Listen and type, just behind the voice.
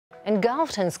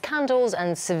Engulfed in scandals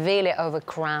and severely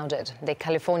overcrowded, the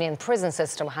Californian prison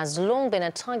system has long been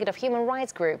a target of human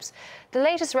rights groups. The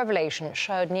latest revelation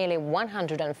showed nearly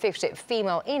 150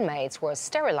 female inmates were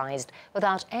sterilized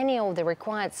without any of the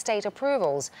required state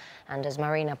approvals. And as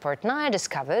Marina Portnaya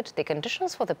discovered, the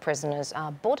conditions for the prisoners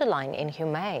are borderline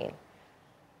inhumane.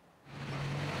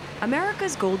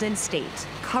 America's Golden State,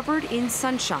 covered in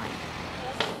sunshine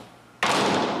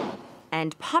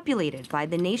and populated by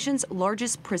the nation's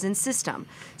largest prison system.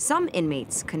 Some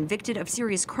inmates convicted of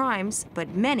serious crimes,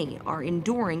 but many are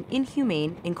enduring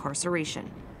inhumane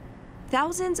incarceration.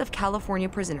 Thousands of California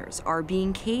prisoners are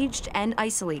being caged and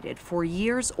isolated for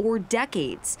years or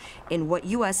decades in what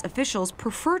U.S. officials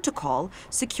prefer to call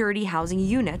security housing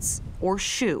units, or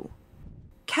SHU.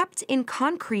 Kept in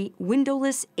concrete,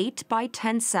 windowless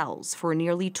 8x10 cells for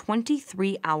nearly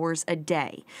 23 hours a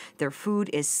day. Their food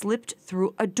is slipped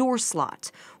through a door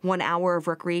slot. 1 hour of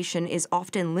recreation is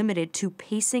often limited to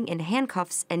pacing in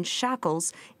handcuffs and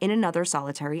shackles in another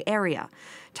solitary area.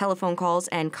 Telephone calls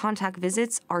and contact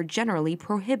visits are generally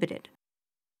prohibited.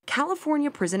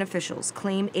 California prison officials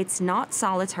claim it's not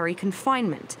solitary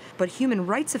confinement, but human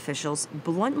rights officials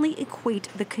bluntly equate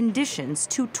the conditions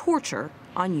to torture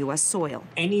on U.S. soil.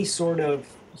 Any sort of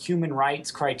human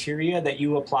rights criteria that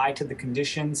you apply to the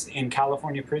conditions in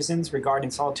California prisons regarding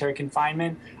solitary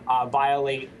confinement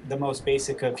violate the most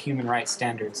basic of human rights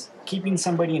standards. Keeping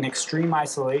somebody in extreme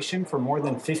isolation for more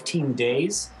than 15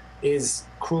 days is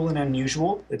cruel and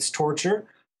unusual. It's torture.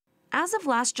 As of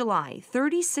last July,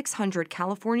 3,600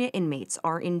 California inmates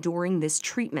are enduring this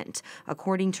treatment.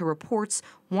 According to reports,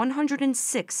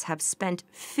 106 have spent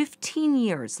 15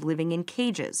 years living in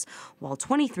cages, while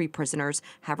 23 prisoners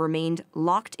have remained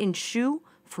locked in SHU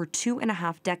for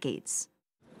 2.5 decades.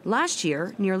 Last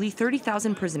year, nearly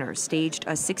 30,000 prisoners staged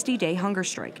a 60-day hunger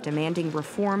strike demanding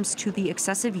reforms to the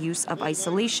excessive use of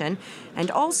isolation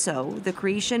and also the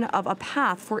creation of a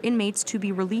path for inmates to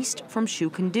be released from SHU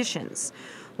conditions.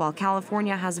 While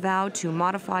California has vowed to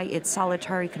modify its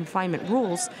solitary confinement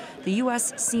rules, the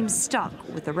U.S. seems stuck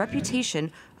with the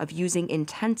reputation of using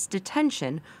intense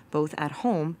detention both at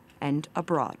home and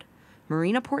abroad.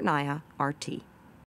 Marina Portnaya, RT.